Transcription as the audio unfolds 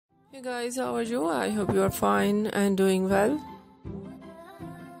Hey guys, how are you? I hope you are fine and doing well.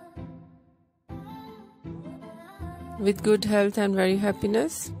 With good health and very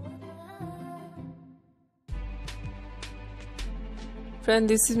happiness. Friend,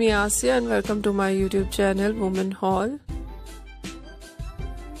 this is me Asya and welcome to my YouTube channel Woman Haul.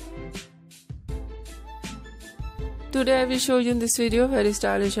 Today I will show you in this video very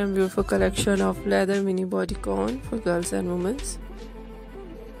stylish and beautiful collection of leather mini bodycon for girls and women.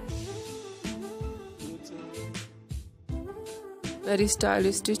 Very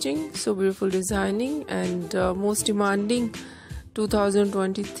stylish stitching, so beautiful designing, and most demanding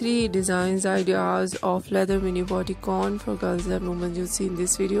 2023 designs ideas of leather mini bodycon for girls and women you see in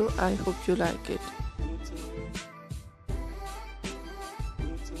this video. I hope you like it.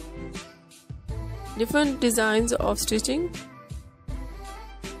 Different designs of stitching.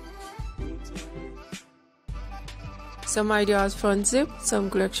 Some ideas front zip, some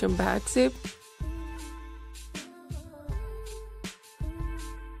collection back zip.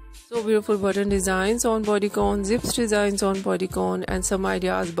 So beautiful button designs on bodycon, zips designs on bodycon, and some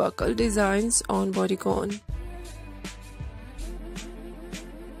ideas buckle designs on bodycon.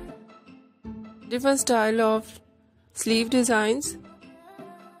 Different style of sleeve designs.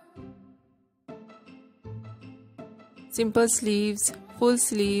 Simple sleeves, full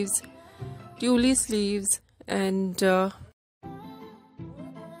sleeves, tulle sleeves, and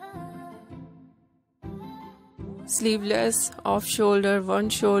sleeveless, off shoulder, one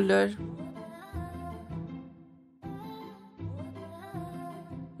shoulder,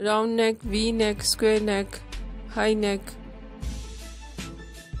 round neck, V neck, square neck, high neck,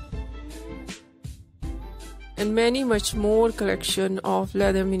 and many much more collection of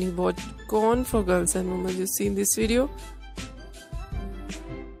leather mini bodycon for girls and women you see in this video.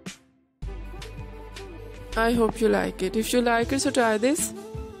 I hope you like it. If you like it, so try this.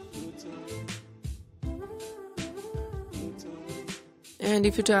 And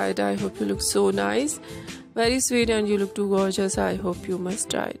if you try it, I hope you look so nice, very sweet, and you look too gorgeous. I hope you must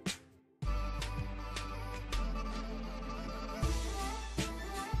try it.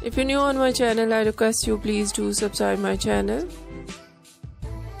 If you're new on my channel, I request you please do subscribe my channel.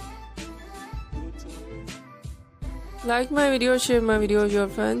 Like my video, share my video with your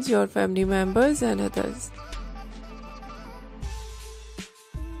friends, your family members, and others.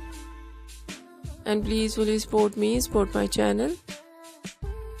 And please fully support me, support my channel.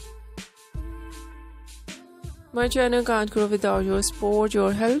 My channel can't grow without your support,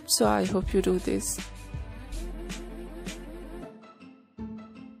 your help, so I hope you do this.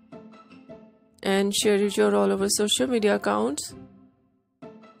 And share it your all over social media accounts.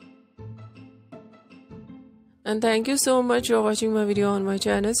 And thank you so much for watching my video on my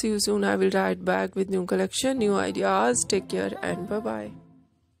channel. See you soon. I will write back with new collection, new ideas. Take care and bye-bye.